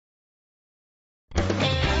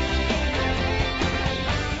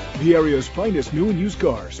The area's finest new and used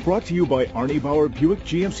cars, brought to you by Arnie Bauer Buick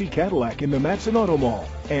GMC Cadillac in the Matteson Auto Mall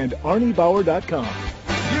and ArnieBauer.com.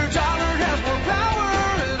 Your dollar has more power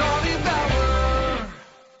at Arnie Bauer.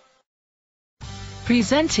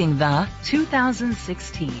 Presenting the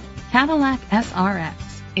 2016 Cadillac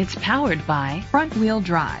SRX. It's powered by front-wheel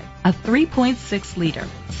drive, a 3.6-liter,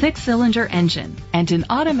 6-cylinder engine, and an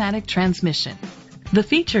automatic transmission. The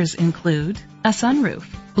features include a sunroof,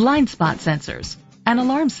 blind spot sensors, an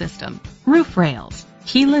alarm system, roof rails,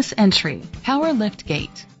 keyless entry, power lift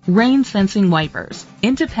gate, rain sensing wipers,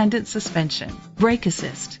 independent suspension, brake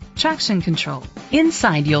assist, traction control.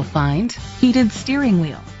 Inside you'll find heated steering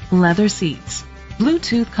wheel, leather seats,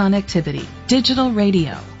 Bluetooth connectivity, digital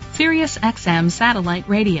radio, Sirius XM satellite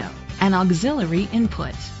radio, an auxiliary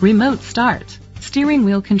input, remote start, steering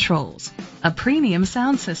wheel controls, a premium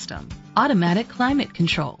sound system, automatic climate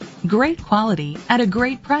control. Great quality at a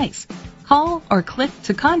great price. Call or click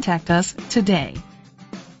to contact us today.